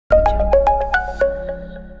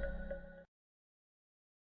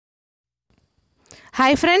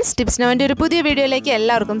Hi friends, Tips Navante ഒരു പുതിയ വീഡിയോയിലേക്ക്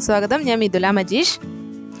എല്ലാവർക്കും സ്വാഗതം. ഞാൻ മിഥുല മജീഷ്.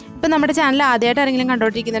 ഇപ്പോൾ നമ്മുടെ ചാനൽ ആദ്യമായിട്ട് ആരെങ്കിലും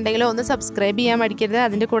കണ്ടുകൊണ്ടിരിക്കുന്നുണ്ടെങ്കിൽ ഒന്ന് സബ്സ്ക്രൈബ് ചെയ്യാൻ മടിക്കരുത്.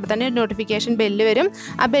 അതിൻ്റെ കൂടെ തന്നെ നോട്ടിഫിക്കേഷൻ ബെല്ല് വരും.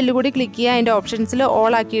 ആ ബെല്ല് കൂടി ക്ലിക്ക് ചെയ്യുക, അതിൻ്റെ ഓപ്ഷൻസിൽ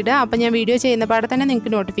ഓൾ ആക്കിയിടുക. അപ്പോൾ ഞാൻ വീഡിയോ ചെയ്യുന്ന പാടെ തന്നെ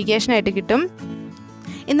നിങ്ങൾക്ക് നോട്ടിഫിക്കേഷൻ ആയിട്ട് കിട്ടും.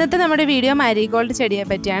 ഇന്നത്തെ നമ്മുടെ വീഡിയോ മാരിഗോൾഡ് ചെടിയെ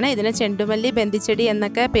പറ്റിയാണ്. ഇതിന് ചെണ്ടുമല്ലി, ബന്ദിച്ചെടി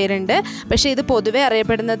എന്നൊക്കെ പേരുണ്ട്. പക്ഷേ ഇത് പൊതുവെ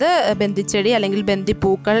അറിയപ്പെടുന്നത് ബന്ദിച്ചെടി അല്ലെങ്കിൽ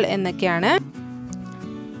ബന്ദിപ്പൂക്കൾ എന്നൊക്കെയാണ്.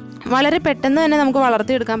 വളരെ പെട്ടെന്ന് തന്നെ നമുക്ക്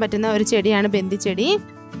വളർത്തിയെടുക്കാൻ പറ്റുന്ന ഒരു ചെടിയാണ് ബന്ദിച്ചെടി.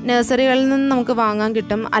 നഴ്സറികളിൽ നിന്ന് നമുക്ക് വാങ്ങാൻ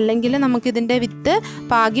കിട്ടും. അല്ലെങ്കിൽ നമുക്കിതിൻ്റെ വിത്ത്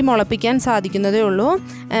പാകി മുളപ്പിക്കാൻ സാധിക്കുന്നതേ ഉള്ളൂ.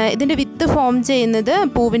 ഇതിൻ്റെ വിത്ത് ഫോം ചെയ്യുന്നത്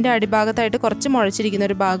പൂവിൻ്റെ അടിഭാഗത്തായിട്ട് കുറച്ച്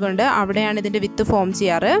മുളച്ചിരിക്കുന്ന ഒരു ഭാഗമുണ്ട്. അവിടെയാണ് ഇതിൻ്റെ വിത്ത് ഫോം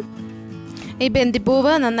ചെയ്യാറ്. ഈ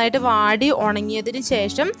ബന്ദിപ്പൂവ് നന്നായിട്ട് വാടി ഉണങ്ങിയതിന്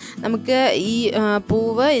ശേഷം നമുക്ക് ഈ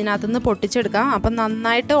പൂവ് ഇതിനകത്തുനിന്ന് പൊട്ടിച്ചെടുക്കാം. അപ്പം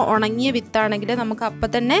നന്നായിട്ട് ഉണങ്ങിയ വിത്താണെങ്കിൽ നമുക്ക് അപ്പം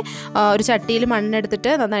തന്നെ ഒരു ചട്ടിയിൽ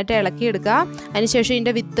മണ്ണെടുത്തിട്ട് നന്നായിട്ട് ഇളക്കിയെടുക്കുക. അതിനുശേഷം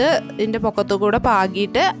ഇതിൻ്റെ വിത്ത് ഇതിൻ്റെ പൊക്കത്തു കൂടെ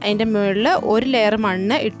പാകിയിട്ട് അതിൻ്റെ മുകളിൽ ഒരു ലെയർ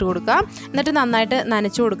മണ്ണ് ഇട്ട് കൊടുക്കുക. എന്നിട്ട് നന്നായിട്ട്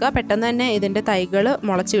നനച്ചു കൊടുക്കുക. പെട്ടെന്ന് തന്നെ ഇതിൻ്റെ തൈകൾ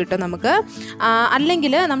മുളച്ച് കിട്ടും നമുക്ക്.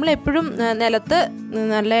 അല്ലെങ്കിൽ നമ്മളെപ്പോഴും നിലത്ത്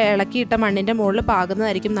നല്ല ഇളക്കിയിട്ട മണ്ണിൻ്റെ മുകളിൽ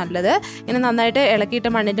പാകുന്നതായിരിക്കും നല്ലത്. ഇങ്ങനെ നന്നായിട്ട് ഇളക്കിയിട്ട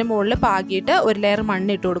മണ്ണിൻ്റെ മുകളിൽ പാകിയിട്ട് ഒരു ലെയർ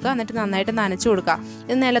മണ്ണ് ഇട്ട് കൊടുക്കുക. എന്നിട്ട് നന്നായിട്ട് നനച്ചു കൊടുക്കുക.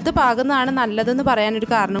 ഇത് നിലത്ത് പാകുന്നതാണ് നല്ലതെന്ന് പറയാനൊരു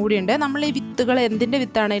കാരണം കൂടിയുണ്ട്. നമ്മൾ ഈ വിത്തുകൾ എന്തിൻ്റെ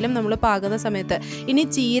വിത്താണെങ്കിലും നമ്മൾ പാകുന്ന സമയത്ത്, ഇനി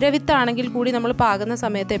ചീര വിത്താണെങ്കിൽ കൂടി നമ്മൾ പാകുന്ന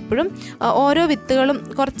സമയത്ത് എപ്പോഴും ഓരോ വിത്തുകളും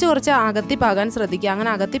കുറച്ച് അകത്തി പാകാൻ ശ്രദ്ധിക്കുക.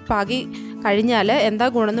 അങ്ങനെ അകത്തി പാകി കഴിഞ്ഞാൽ എന്താ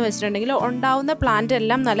ഗുണമെന്ന് വെച്ചിട്ടുണ്ടെങ്കിൽ ഉണ്ടാവുന്ന പ്ലാന്റ്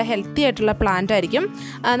എല്ലാം നല്ല ഹെൽത്തി ആയിട്ടുള്ള പ്ലാന്റ് ആയിരിക്കും.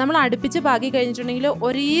 നമ്മൾ അടുപ്പിച്ച് പാകി കഴിഞ്ഞിട്ടുണ്ടെങ്കിൽ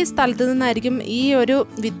ഒരേ സ്ഥലത്ത് നിന്നായിരിക്കും ഈ ഒരു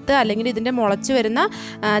വിത്ത് അല്ലെങ്കിൽ ഇതിൻ്റെ മുളച്ച് വരുന്ന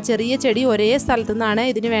ചെറിയ ചെടി ഒരേ സ്ഥലത്തു നിന്നാണ്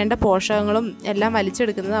ഇതിന് വേണ്ട പോഷകങ്ങളും എല്ലാം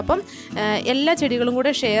വലിച്ചെടുക്കുന്നത്. അപ്പം എല്ലാ ചെടികളും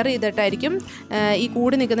കൂടെ ഷെയർ ചെയ്തിട്ടായിരിക്കും ഈ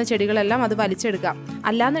കൂടി നിൽക്കുന്ന ചെടികളെല്ലാം അത് വലിച്ചെടുക്കാം.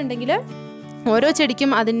 അല്ലാന്നുണ്ടെങ്കിൽ ഓരോ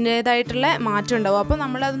ചെടിക്കും അതിൻ്റേതായിട്ടുള്ള മാറ്റം ഉണ്ടാവും. അപ്പോൾ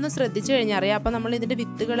നമ്മളതൊന്ന് ശ്രദ്ധിച്ചു കഴിഞ്ഞാൽ അറിയാം. അപ്പോൾ നമ്മൾ ഇതിൻ്റെ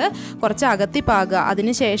വിത്തുകൾ കുറച്ച് അകത്തി പാകുക.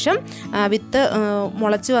 അതിനുശേഷം വിത്ത്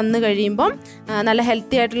മുളച്ച് വന്ന് കഴിയുമ്പം നല്ല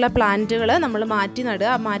ഹെൽത്തി ആയിട്ടുള്ള പ്ലാന്റുകൾ നമ്മൾ മാറ്റി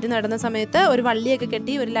നടുക. മാറ്റി നടുന്ന സമയത്ത് ഒരു വള്ളിയൊക്കെ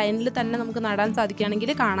കെട്ടി ഒരു ലൈനിൽ തന്നെ നമുക്ക് നടാൻ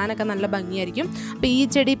സാധിക്കുകയാണെങ്കിൽ കാണാനൊക്കെ നല്ല ഭംഗിയായിരിക്കും. അപ്പോൾ ഈ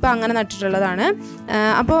ചെടി ഇപ്പോൾ അങ്ങനെ നട്ടിട്ടുള്ളതാണ്.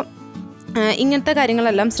 അപ്പോൾ ഇങ്ങനത്തെ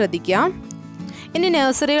കാര്യങ്ങളെല്ലാം ശ്രദ്ധിക്കുക. ഇനി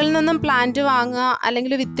നഴ്സറികളിൽ നിന്നും പ്ലാന്റ് വാങ്ങുക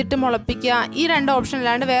അല്ലെങ്കിൽ വിത്തിട്ട് മുളപ്പിക്കുക, ഈ രണ്ട് ഓപ്ഷൻ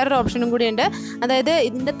അല്ലാണ്ട് വേറൊരു ഓപ്ഷനും കൂടിയുണ്ട്. അതായത്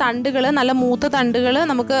ഇതിൻ്റെ തണ്ടുകൾ, നല്ല മൂത്ത തണ്ടുകൾ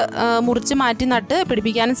നമുക്ക് മുറിച്ച് മാറ്റി നട്ട്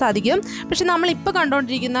പിടിപ്പിക്കാനും സാധിക്കും. പക്ഷെ നമ്മളിപ്പോൾ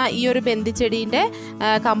കണ്ടുകൊണ്ടിരിക്കുന്ന ഈ ഒരു ബന്ദിച്ചെടീൻ്റെ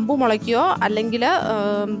കമ്പ് മുളയ്ക്കുകയോ അല്ലെങ്കിൽ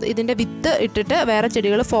ഇതിൻ്റെ വിത്ത് ഇട്ടിട്ട് വേറെ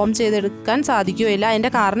ചെടികൾ ഫോം ചെയ്തെടുക്കാൻ സാധിക്കുകയില്ല.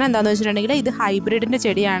 അതിൻ്റെ കാരണം എന്താണെന്ന് വെച്ചിട്ടുണ്ടെങ്കിൽ ഇത് ഹൈബ്രിഡിൻ്റെ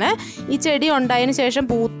ചെടിയാണ്. ഈ ചെടി ഉണ്ടായതിന് ശേഷം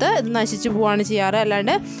പൂത്ത് ഇത് നശിച്ചു പോവുകയാണ് ചെയ്യാറ്.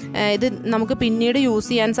 അല്ലാണ്ട് ഇത് നമുക്ക് പിന്നീട്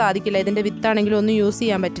യൂസ് ചെയ്യാൻ സാധിക്കില്ല. ഇതിൻ്റെ വിത്താണെങ്കിലും ഒന്നും യൂസ്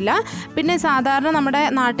ചെയ്യാൻ പറ്റില്ല. പിന്നെ സാധാരണ നമ്മുടെ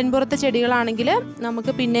നാട്ടിൻപുറത്തെ ചെടികളാണെങ്കിൽ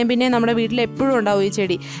നമുക്ക് പിന്നെയും നമ്മുടെ വീട്ടിൽ എപ്പോഴും ഉണ്ടാവും ഈ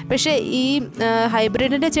ചെടി. പക്ഷേ ഈ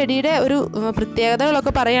ഹൈബ്രിഡിൻ്റെ ചെടിയുടെ ഒരു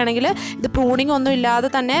പ്രത്യേകതകളൊക്കെ പറയുകയാണെങ്കിൽ ഇത് പ്രൂണിങ് ഒന്നും ഇല്ലാതെ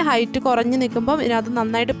തന്നെ ഹൈറ്റ് കുറഞ്ഞ് നിൽക്കുമ്പം ഇതിനകത്ത്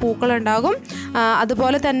നന്നായിട്ട് പൂക്കളുണ്ടാകും.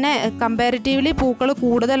 അതുപോലെ തന്നെ കമ്പാരിറ്റീവ്ലി പൂക്കൾ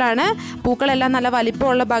കൂടുതലാണ്. പൂക്കളെല്ലാം നല്ല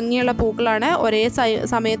വലിപ്പമുള്ള ഭംഗിയുള്ള പൂക്കളാണ്. ഒരേ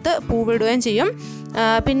സമയത്ത് പൂവിടുകയും ചെയ്യും.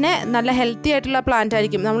 പിന്നെ നല്ല ഹെൽത്തി ആയിട്ടുള്ള പ്ലാന്റ്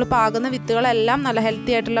ആയിരിക്കും. നമ്മൾ പാകുന്ന വിത്തുകളെല്ലാം നല്ല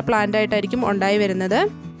ഹെൽത്തി ആയിട്ടുള്ള പ്ലാന്റ് ആയിട്ടായിരിക്കും ഉണ്ടായി വരുന്നത്.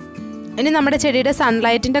 ഇനി നമ്മുടെ ചെടിയുടെ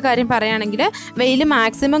സൺലൈറ്റിൻ്റെ കാര്യം പറയുകയാണെങ്കിൽ വെയിൽ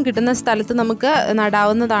മാക്സിമം കിട്ടുന്ന സ്ഥലത്ത് നമുക്ക്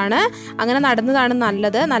നടാവുന്നതാണ്. അങ്ങനെ നടുന്നതാണ്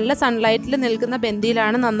നല്ലത്. നല്ല സൺലൈറ്റിൽ നിൽക്കുന്ന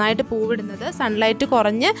ബന്ദിയിലാണ് നന്നായിട്ട് പൂവിടുന്നത്. സൺലൈറ്റ്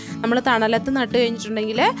കുറഞ്ഞ് നമ്മൾ തണലത്ത് നട്ട്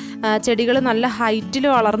കഴിഞ്ഞിട്ടുണ്ടെങ്കിൽ ചെടികൾ നല്ല ഹൈറ്റിൽ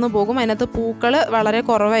വളർന്നു പോകും. അതിനകത്ത് പൂക്കൾ വളരെ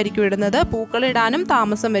കുറവായിരിക്കും ഇടുന്നത്. പൂക്കൾ ഇടാനും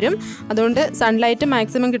താമസം വരും. അതുകൊണ്ട് സൺലൈറ്റ്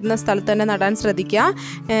മാക്സിമം കിട്ടുന്ന സ്ഥലത്ത് തന്നെ നടാൻ ശ്രദ്ധിക്കുക.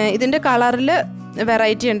 ഇതിൻ്റെ കളറിൽ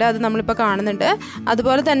വെറൈറ്റി ഉണ്ട്, അത് നമ്മളിപ്പോൾ കാണുന്നുണ്ട്.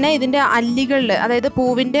 അതുപോലെ തന്നെ ഇതിൻ്റെ അല്ലികളിൽ, അതായത്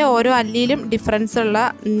പൂവിൻ്റെ ഓരോ അല്ലിയിലും ഡിഫറൻസ് ഉള്ള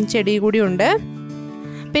ചെടി കൂടിയുണ്ട്.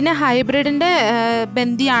 പിന്നെ ഹൈബ്രിഡിൻ്റെ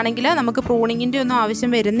ബന്ദിയാണെങ്കിൽ നമുക്ക് പ്രൂണിങ്ങിൻ്റെ ഒന്നും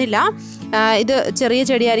ആവശ്യം വരുന്നില്ല. ഇത് ചെറിയ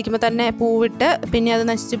ചെടിയായിരിക്കുമ്പോൾ തന്നെ പൂവിട്ട് പിന്നെ അത്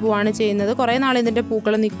നശിച്ച് പോവുകയാണ് ചെയ്യുന്നത്. കുറേ നാൾ ഇതിൻ്റെ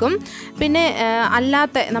പൂക്കൾ നിൽക്കും. പിന്നെ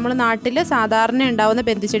അല്ലാത്ത നമ്മൾ നാട്ടിൽ സാധാരണ ഉണ്ടാവുന്ന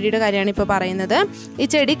ബന്ദിച്ചെടിയുടെ കാര്യമാണ് ഇപ്പോൾ പറയുന്നത്. ഈ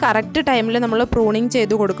ചെടി കറക്റ്റ് ടൈമിൽ നമ്മൾ പ്രൂണിങ്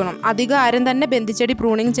ചെയ്ത് കൊടുക്കണം. അധികം ആരും തന്നെ ബന്ദിച്ചെടി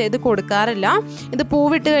പ്രൂണിങ് ചെയ്ത് കൊടുക്കാറില്ല. ഇത്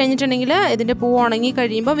പൂവിട്ട് കഴിഞ്ഞിട്ടുണ്ടെങ്കിൽ ഇതിൻ്റെ പൂ ഉണങ്ങി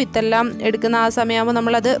കഴിയുമ്പോൾ വിത്തെല്ലാം എടുക്കുന്ന ആ സമയമാകുമ്പോൾ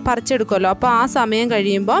നമ്മളത് പറിച്ചെടുക്കുമല്ലോ. അപ്പോൾ ആ സമയം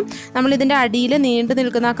കഴിയുമ്പോൾ നമ്മളിതിൻ്റെ അടിയിൽ നീണ്ടു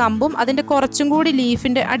നിൽക്കുന്ന ആ കമ്പും അതിൻ്റെ കുറച്ചും കൂടി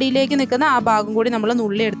ലീഫിൻ്റെ അടിയിലേക്ക് നിൽക്കുന്ന ആ ഭാഗം കൂടി നമ്മൾ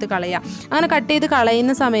നുള്ളിയെടുത്ത് കളയാം. അങ്ങനെ കട്ട് ചെയ്ത്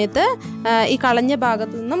കളയുന്ന സമയത്ത് ഈ കളഞ്ഞ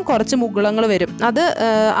ഭാഗത്തു നിന്നും കുറച്ച് മുകുളങ്ങൾ വരും. അത്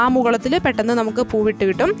ആ മുകുളത്തിൽ പെട്ടെന്ന് നമുക്ക് പൂവിട്ട്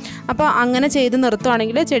കിട്ടും. അപ്പോൾ അങ്ങനെ ചെയ്ത്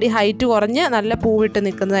നിർത്തുവാണെങ്കിൽ ചെടി ഹൈറ്റ് കുറഞ്ഞ് നല്ല പൂവിട്ട്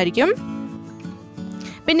നിൽക്കുന്നതായിരിക്കും.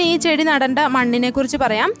 പിന്നെ ഈ ചെടി നടേണ്ട മണ്ണിനെ കുറിച്ച്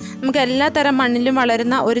പറയാം. നമുക്ക് എല്ലാ തരം മണ്ണിലും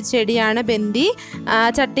വളരുന്ന ഒരു ചെടിയാണ് ബന്ദി.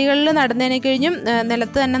 ചട്ടികളിൽ നടുന്നതിനെ കഴിഞ്ഞും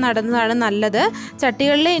നിലത്ത് തന്നെ നടുന്നതാണ് നല്ലത്.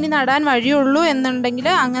 ചട്ടികളിൽ ഇനി നടാൻ വഴിയുള്ളൂ എന്നുണ്ടെങ്കിൽ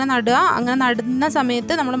അങ്ങനെ നടുക. അങ്ങനെ നടുന്ന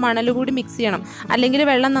സമയത്ത് നമ്മൾ മണൽ കൂടി മിക്സ് ചെയ്യണം, അല്ലെങ്കിൽ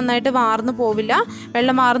വെള്ളം നന്നായിട്ട് വാർന്നു പോവില്ല.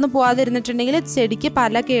 വെള്ളം വാർന്നു പോകാതിരുന്നിട്ടുണ്ടെങ്കിൽ ചെടിക്ക്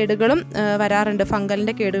പല കേടുകളും വരാറുണ്ട്,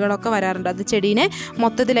 ഫംഗലിൻ്റെ കേടുകളൊക്കെ വരാറുണ്ട്. അത് ചെടീനെ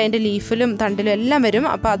മൊത്തത്തിൽ അതിൻ്റെ ലീഫിലും തണ്ടിലും എല്ലാം വരും.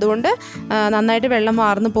 അപ്പോൾ അതുകൊണ്ട് നന്നായിട്ട് വെള്ളം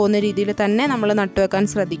വാർന്നു പോകുന്ന രീതിയിൽ തന്നെ നമ്മൾ നട്ടുവെക്കാൻ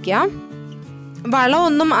ശ്രദ്ധിക്കാം.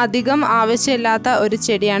 വളമൊന്നും അധികം ആവശ്യമില്ലാത്ത ഒരു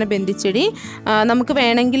ചെടിയാണ് ബന്ദിച്ചെടി. നമുക്ക്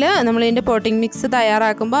വേണമെങ്കിൽ നമ്മളിതിൻ്റെ പോട്ടിംഗ് മിക്സ്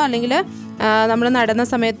തയ്യാറാക്കുമ്പോൾ അല്ലെങ്കിൽ നമ്മൾ നടുന്ന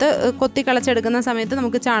സമയത്ത് കൊത്തി കളച്ചെടുക്കുന്ന സമയത്ത്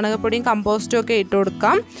നമുക്ക് ചാണകപ്പൊടിയും കമ്പോസ്റ്റും ഒക്കെ ഇട്ട്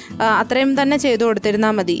കൊടുക്കാം. അത്രയും തന്നെ ചെയ്തു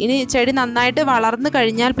കൊടുത്തിരുന്നാൽ മതി. ഇനി ചെടി നന്നായിട്ട് വളർന്നു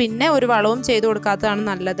കഴിഞ്ഞാൽ പിന്നെ ഒരു വളവും ചെയ്തു കൊടുക്കാത്തതാണ്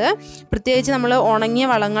നല്ലത്. പ്രത്യേകിച്ച് നമ്മൾ ഉണങ്ങിയ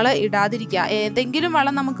വളങ്ങൾ ഇടാതിരിക്കുക. ഏതെങ്കിലും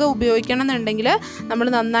വളം നമുക്ക് ഉപയോഗിക്കണം എന്നുണ്ടെങ്കിൽ നമ്മൾ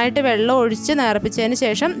നന്നായിട്ട് വെള്ളം ഒഴിച്ച് നേർപ്പിച്ചതിന്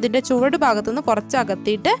ശേഷം ഇതിൻ്റെ ചുവട് ഭാഗത്തുനിന്ന് കുറച്ച്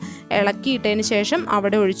അകത്തിയിട്ട് ഇളക്കിയിട്ടതിന് ശേഷം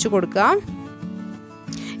അവിടെ ഒഴിച്ചു കൊടുക്കുക.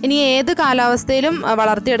 ഇനി ഏത് കാലാവസ്ഥയിലും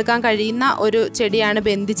വളർത്തിയെടുക്കാൻ കഴിയുന്ന ഒരു ചെടിയാണ്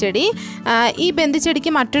ബന്ദിച്ചെടി. ഈ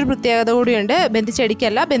ബന്ദിച്ചെടിക്ക് മറ്റൊരു പ്രത്യേകത കൂടിയുണ്ട്.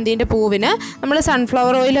 ബന്ദിച്ചെടിക്കല്ല, ബന്ദീൻ്റെ പൂവിന് നമ്മൾ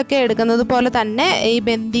സൺഫ്ലവർ ഓയിലൊക്കെ എടുക്കുന്നത് പോലെ തന്നെ ഈ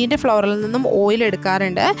ബന്ദീൻ്റെ ഫ്ലവറിൽ നിന്നും ഓയിൽ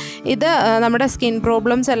എടുക്കാറുണ്ട്. ഇത് നമ്മുടെ സ്കിൻ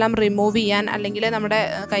പ്രോബ്ലംസ് എല്ലാം റിമൂവ് ചെയ്യാൻ, അല്ലെങ്കിൽ നമ്മുടെ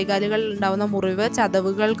കൈകാലുകളിൽ ഉണ്ടാകുന്ന മുറിവ്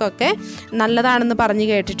ചതവുകൾക്കൊക്കെ നല്ലതാണെന്ന് പറഞ്ഞു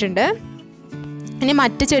കേട്ടിട്ടുണ്ട്. ഇനി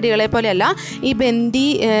മറ്റ് ചെടികളെ പോലെയല്ല, ഈ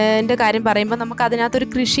ബന്ദിൻ്റെ കാര്യം പറയുമ്പോൾ നമുക്ക് അതിനകത്തൊരു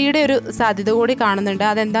കൃഷിയുടെ ഒരു സാധ്യത കൂടി കാണുന്നുണ്ട്.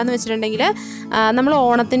 അതെന്താണെന്ന് വെച്ചിട്ടുണ്ടെങ്കിൽ നമ്മൾ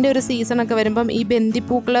ഓണത്തിൻ്റെ ഒരു സീസണൊക്കെ വരുമ്പം ഈ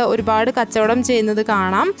ബന്ദിപ്പൂക്കൾ ഒരുപാട് കച്ചവടം ചെയ്യുന്നത്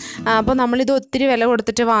കാണാം. അപ്പോൾ നമ്മളിത് ഒത്തിരി വില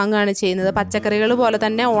കൊടുത്തിട്ട് വാങ്ങുകയാണ് ചെയ്യുന്നത്. പച്ചക്കറികൾ പോലെ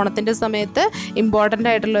തന്നെ ഓണത്തിൻ്റെ സമയത്ത് ഇമ്പോർട്ടൻ്റ്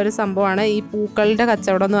ആയിട്ടുള്ള ഒരു സംഭവമാണ് ഈ പൂക്കളുടെ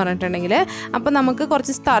കച്ചവടം എന്ന് പറഞ്ഞിട്ടുണ്ടെങ്കിൽ. അപ്പോൾ നമുക്ക്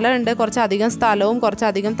കുറച്ച് സ്ഥലമുണ്ട്, കുറച്ചധികം സ്ഥലവും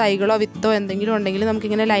കുറച്ചധികം തൈകളോ വിത്തോ എന്തെങ്കിലും ഉണ്ടെങ്കിൽ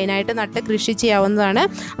നമുക്കിങ്ങനെ ലൈനായിട്ട് നട്ട് കൃഷി ചെയ്യാവുന്നതാണ്.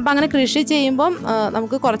 അപ്പോൾ അങ്ങനെ കൃഷി ചെയ്യുമ്പം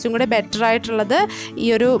നമുക്ക് കുറച്ചും കൂടെ ബെറ്റർ ആയിട്ടുള്ളത് ഈ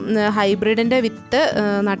ഒരു ഹൈബ്രിഡിൻ്റെ വിത്ത്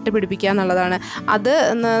നട്ട് പിടിപ്പിക്കുക എന്നുള്ളതാണ്. അത്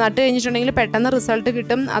നട്ട് കഴിഞ്ഞിട്ടുണ്ടെങ്കിൽ പെട്ടെന്ന് റിസൾട്ട്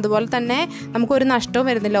കിട്ടും. അതുപോലെ തന്നെ നമുക്കൊരു നഷ്ടവും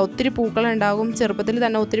വരുന്നില്ല. ഒത്തിരി പൂക്കളുണ്ടാകും, ചെറുപ്പത്തിൽ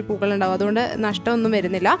തന്നെ ഒത്തിരി പൂക്കളുണ്ടാകും, അതുകൊണ്ട് നഷ്ടമൊന്നും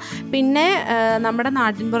വരുന്നില്ല. പിന്നെ നമ്മുടെ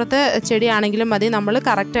നാട്ടിൻപുറത്തെ ചെടിയാണെങ്കിലും മതി, നമ്മൾ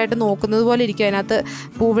കറക്റ്റായിട്ട് നോക്കുന്നത് പോലെ ഇരിക്കും അതിനകത്ത്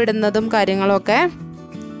പൂവിടുന്നതും കാര്യങ്ങളൊക്കെ.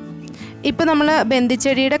 ഇപ്പോൾ നമ്മൾ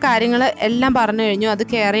ബന്ദിച്ചെടിയുടെ കാര്യങ്ങൾ എല്ലാം പറഞ്ഞു കഴിഞ്ഞു. അത്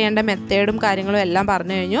കെയർ ചെയ്യേണ്ട മെത്തേഡും കാര്യങ്ങളും എല്ലാം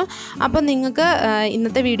പറഞ്ഞു കഴിഞ്ഞു. അപ്പോൾ നിങ്ങൾക്ക്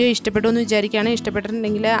ഇന്നത്തെ വീഡിയോ ഇഷ്ടപ്പെട്ടു എന്ന് വിചാരിക്കുകയാണ്.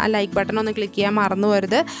 ഇഷ്ടപ്പെട്ടിട്ടുണ്ടെങ്കിൽ ആ ലൈക്ക് ബട്ടൺ ഒന്ന് ക്ലിക്ക് ചെയ്യാൻ മറന്നു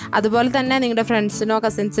പോരുത്. അതുപോലെ തന്നെ നിങ്ങളുടെ ഫ്രണ്ട്സിനോ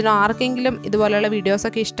കസിൻസിനോ ആർക്കെങ്കിലും ഇതുപോലെയുള്ള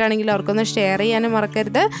വീഡിയോസൊക്കെ ഇഷ്ടമാണെങ്കിൽ അവർക്കൊന്ന് ഷെയർ ചെയ്യാനും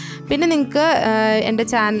മറക്കരുത്. പിന്നെ നിങ്ങൾക്ക് എൻ്റെ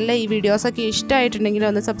ചാനലിൽ ഈ വീഡിയോസൊക്കെ ഇഷ്ടമായിട്ടുണ്ടെങ്കിൽ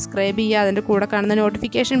ഒന്ന് സബ്സ്ക്രൈബ് ചെയ്യുക. അതിൻ്റെ കൂടെ കാണുന്ന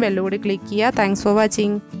നോട്ടിഫിക്കേഷൻ ബെല്ല് കൂടി ക്ലിക്ക് ചെയ്യുക. Thanks for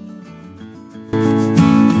watching.